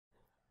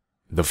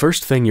The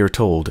first thing you're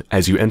told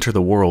as you enter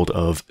the world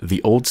of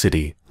the old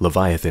city,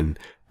 Leviathan,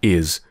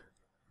 is,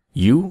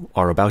 you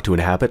are about to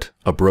inhabit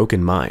a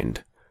broken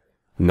mind.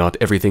 Not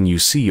everything you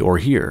see or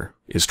hear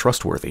is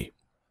trustworthy.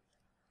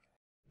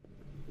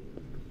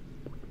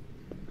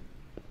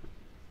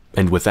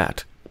 And with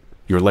that,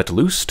 you're let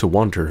loose to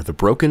wander the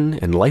broken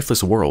and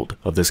lifeless world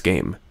of this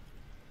game.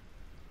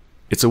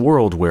 It's a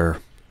world where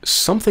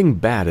something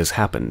bad has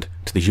happened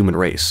to the human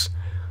race,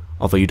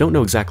 although you don't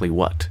know exactly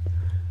what.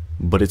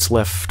 But it's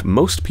left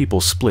most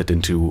people split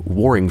into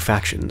warring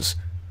factions,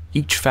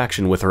 each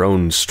faction with their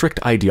own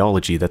strict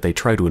ideology that they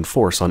try to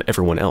enforce on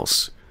everyone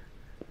else.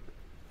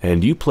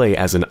 And you play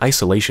as an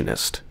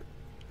isolationist,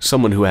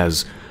 someone who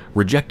has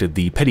rejected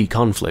the petty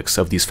conflicts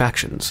of these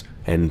factions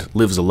and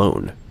lives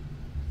alone.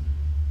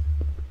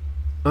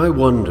 I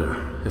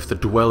wonder if the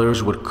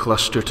dwellers would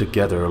cluster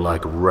together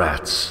like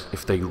rats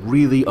if they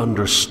really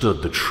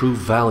understood the true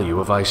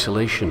value of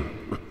isolation.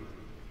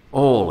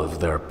 All of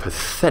their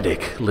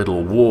pathetic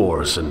little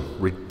wars and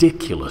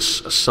ridiculous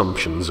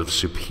assumptions of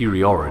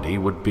superiority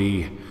would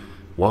be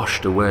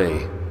washed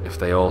away if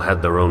they all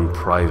had their own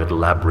private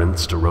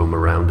labyrinths to roam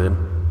around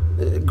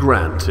in.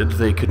 Granted,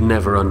 they could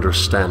never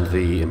understand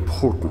the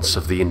importance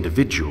of the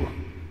individual,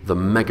 the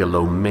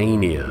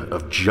megalomania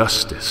of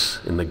justice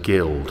in the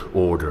guild,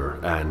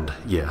 order, and,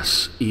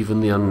 yes, even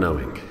the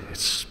unknowing.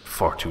 It's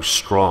far too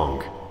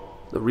strong.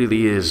 There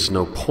really is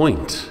no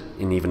point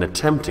in even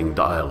attempting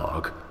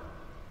dialogue.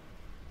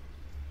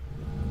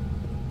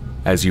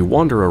 As you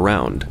wander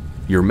around,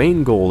 your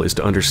main goal is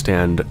to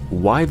understand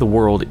why the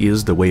world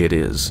is the way it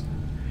is,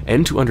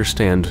 and to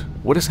understand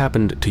what has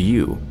happened to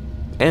you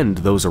and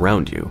those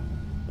around you.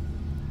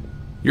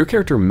 Your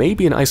character may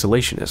be an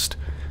isolationist,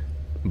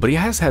 but he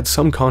has had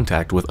some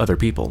contact with other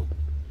people,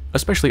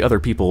 especially other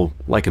people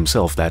like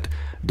himself that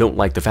don't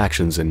like the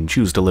factions and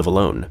choose to live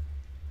alone.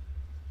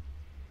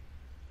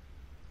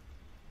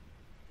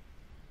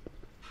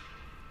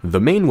 The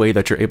main way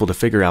that you're able to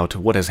figure out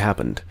what has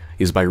happened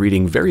is by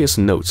reading various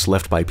notes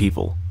left by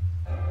people.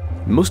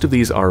 Most of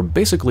these are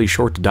basically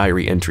short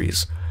diary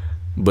entries,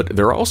 but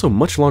there are also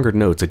much longer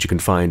notes that you can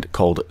find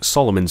called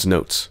Solomon's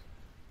Notes.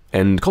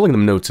 And calling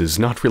them notes is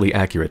not really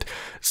accurate,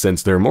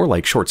 since they're more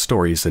like short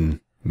stories, and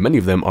many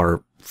of them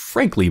are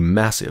frankly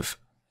massive.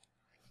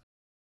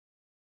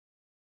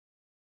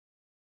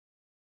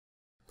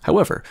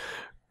 However,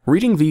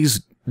 reading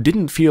these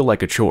didn't feel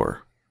like a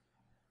chore.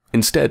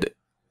 Instead,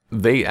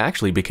 they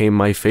actually became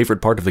my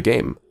favorite part of the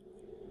game.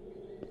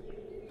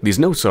 These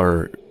notes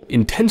are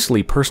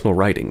intensely personal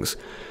writings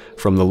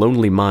from the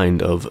lonely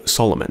mind of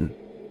Solomon,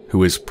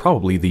 who is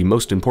probably the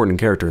most important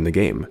character in the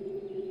game.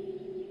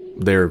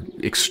 They're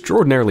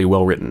extraordinarily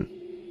well written.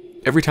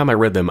 Every time I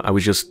read them, I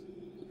was just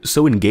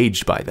so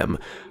engaged by them,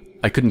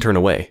 I couldn't turn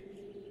away.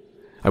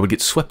 I would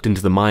get swept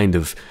into the mind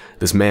of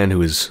this man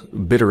who is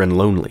bitter and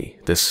lonely,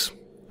 this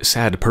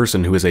sad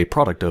person who is a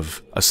product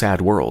of a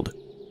sad world.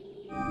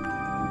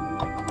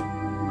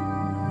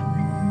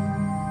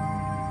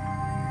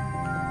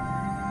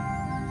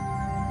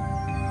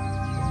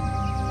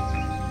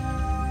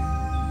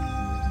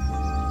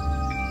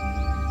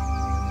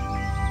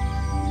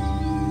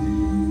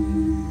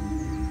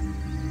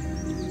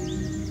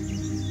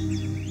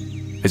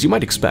 As you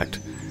might expect,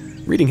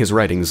 reading his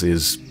writings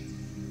is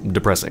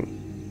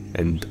depressing,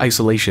 and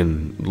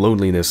isolation,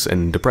 loneliness,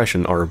 and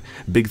depression are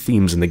big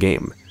themes in the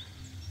game.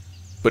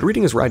 But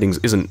reading his writings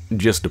isn't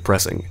just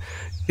depressing,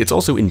 it's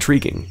also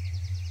intriguing,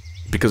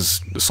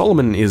 because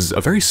Solomon is a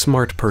very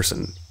smart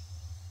person,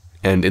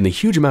 and in the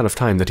huge amount of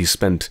time that he's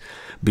spent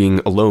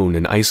being alone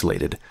and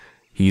isolated,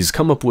 he's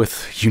come up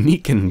with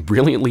unique and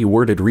brilliantly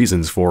worded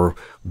reasons for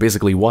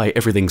basically why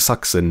everything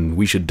sucks and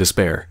we should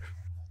despair.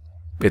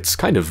 It's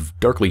kind of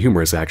darkly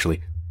humorous,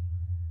 actually.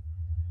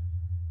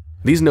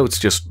 These notes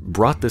just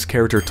brought this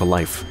character to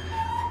life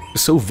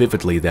so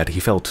vividly that he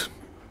felt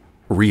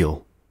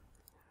real.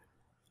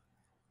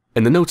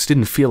 And the notes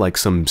didn't feel like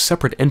some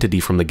separate entity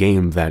from the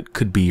game that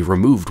could be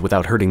removed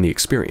without hurting the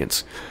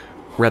experience.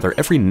 Rather,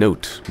 every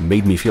note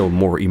made me feel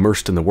more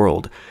immersed in the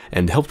world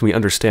and helped me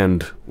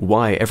understand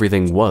why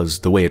everything was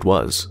the way it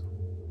was.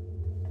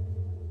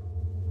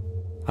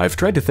 I've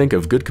tried to think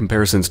of good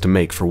comparisons to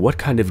make for what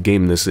kind of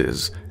game this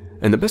is,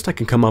 and the best I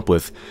can come up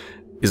with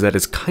is that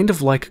it's kind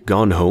of like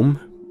Gone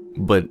Home,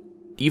 but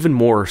even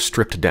more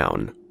stripped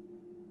down.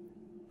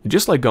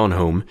 Just like Gone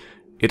Home,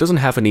 it doesn't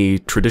have any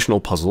traditional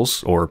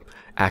puzzles or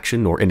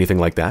action or anything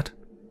like that,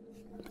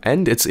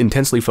 and it's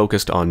intensely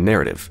focused on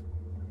narrative.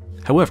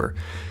 However,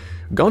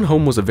 Gone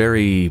Home was a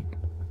very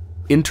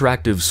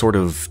interactive sort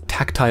of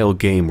tactile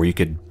game where you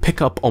could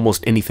pick up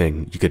almost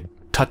anything. You could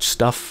touch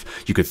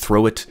stuff, you could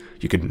throw it,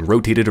 you could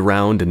rotate it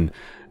around and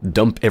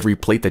dump every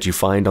plate that you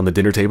find on the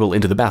dinner table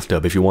into the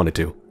bathtub if you wanted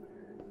to.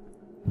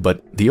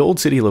 But the old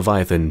city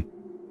Leviathan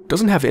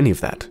doesn't have any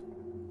of that.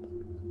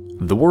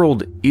 The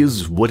world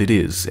is what it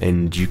is,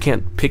 and you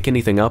can't pick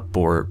anything up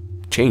or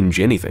change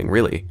anything,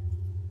 really.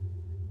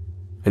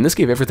 And this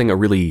gave everything a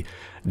really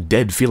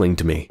dead feeling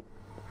to me,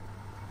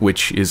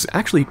 which is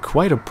actually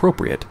quite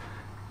appropriate,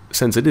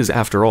 since it is,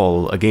 after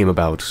all, a game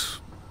about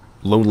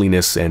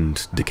loneliness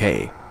and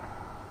decay.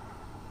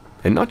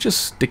 And not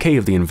just decay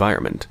of the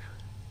environment,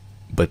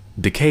 but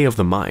decay of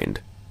the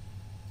mind.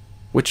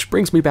 Which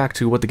brings me back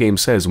to what the game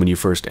says when you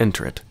first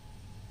enter it.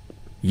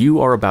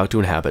 You are about to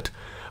inhabit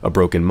a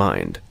broken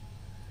mind.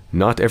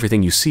 Not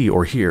everything you see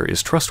or hear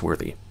is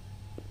trustworthy.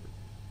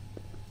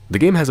 The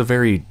game has a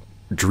very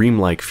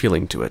dreamlike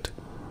feeling to it.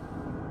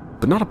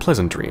 But not a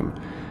pleasant dream.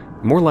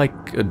 More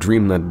like a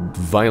dream that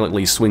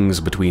violently swings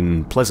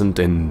between pleasant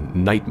and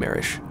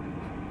nightmarish.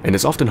 And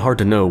it's often hard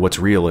to know what's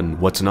real and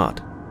what's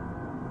not.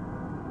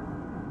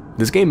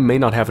 This game may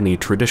not have any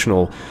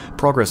traditional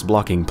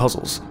progress-blocking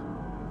puzzles,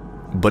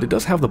 but it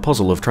does have the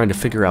puzzle of trying to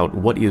figure out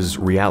what is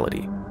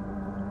reality,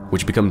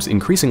 which becomes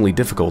increasingly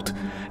difficult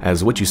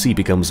as what you see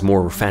becomes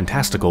more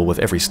fantastical with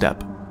every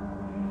step.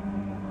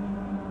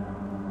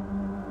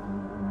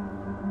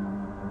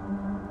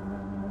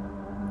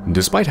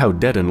 Despite how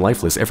dead and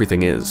lifeless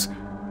everything is,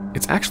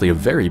 it's actually a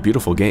very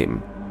beautiful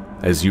game,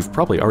 as you've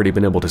probably already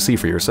been able to see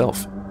for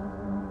yourself.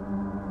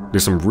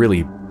 There's some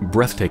really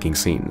breathtaking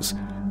scenes,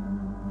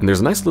 and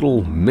there's a nice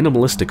little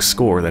minimalistic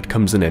score that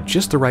comes in at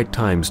just the right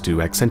times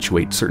to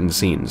accentuate certain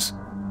scenes.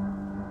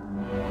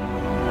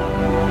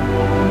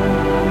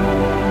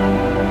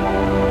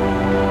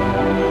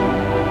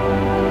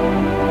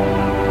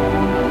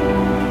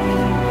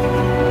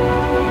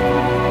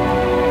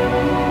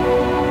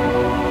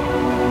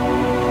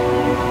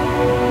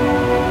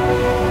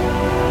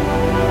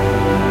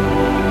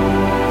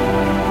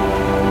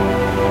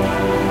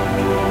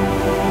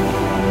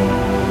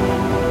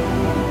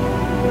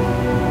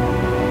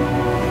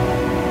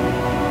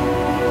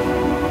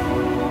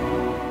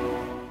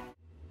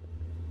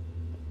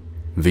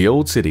 The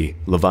Old City,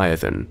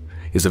 Leviathan,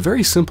 is a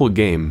very simple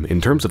game in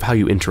terms of how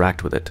you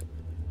interact with it.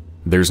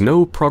 There's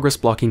no progress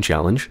blocking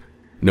challenge,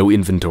 no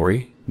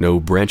inventory, no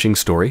branching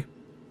story.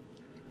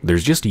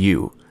 There's just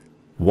you,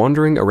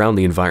 wandering around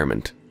the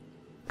environment,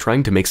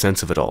 trying to make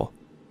sense of it all.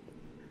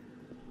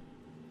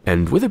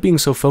 And with it being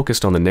so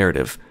focused on the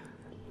narrative,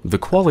 the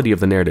quality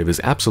of the narrative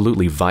is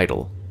absolutely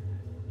vital,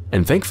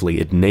 and thankfully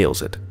it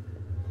nails it.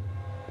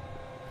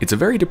 It's a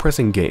very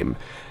depressing game,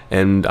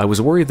 and I was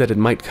worried that it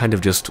might kind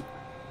of just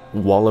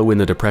wallow in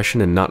the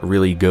depression and not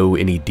really go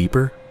any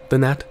deeper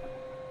than that.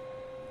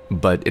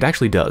 But it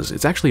actually does.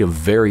 It's actually a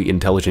very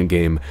intelligent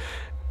game,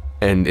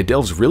 and it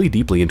delves really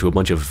deeply into a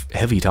bunch of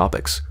heavy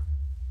topics.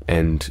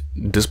 And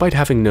despite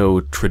having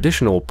no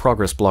traditional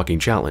progress blocking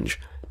challenge,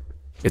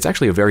 it's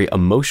actually a very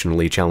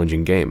emotionally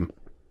challenging game.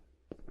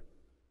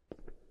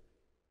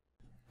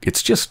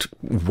 It's just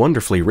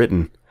wonderfully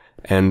written,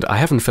 and I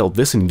haven't felt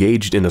this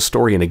engaged in a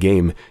story in a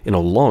game in a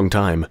long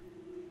time.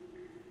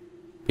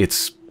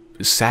 It's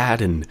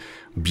sad and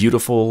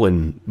beautiful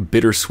and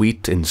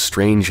bittersweet and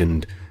strange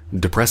and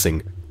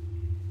depressing.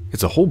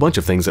 It's a whole bunch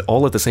of things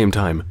all at the same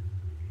time.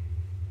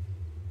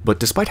 But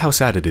despite how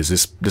sad it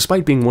is,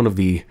 despite being one of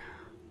the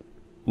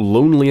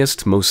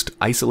loneliest, most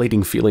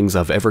isolating feelings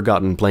I've ever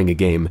gotten playing a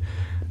game,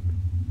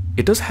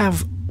 it does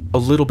have a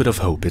little bit of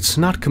hope. It's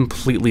not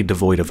completely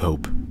devoid of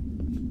hope.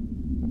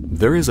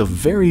 There is a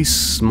very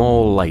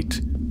small light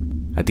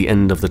at the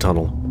end of the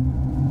tunnel.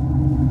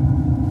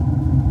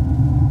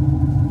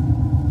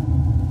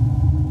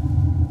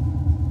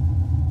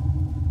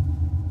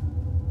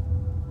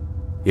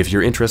 If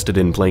you're interested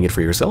in playing it for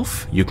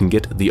yourself, you can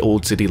get The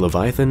Old City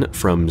Leviathan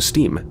from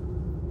Steam,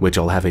 which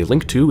I'll have a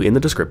link to in the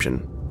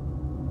description.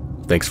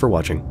 Thanks for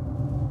watching.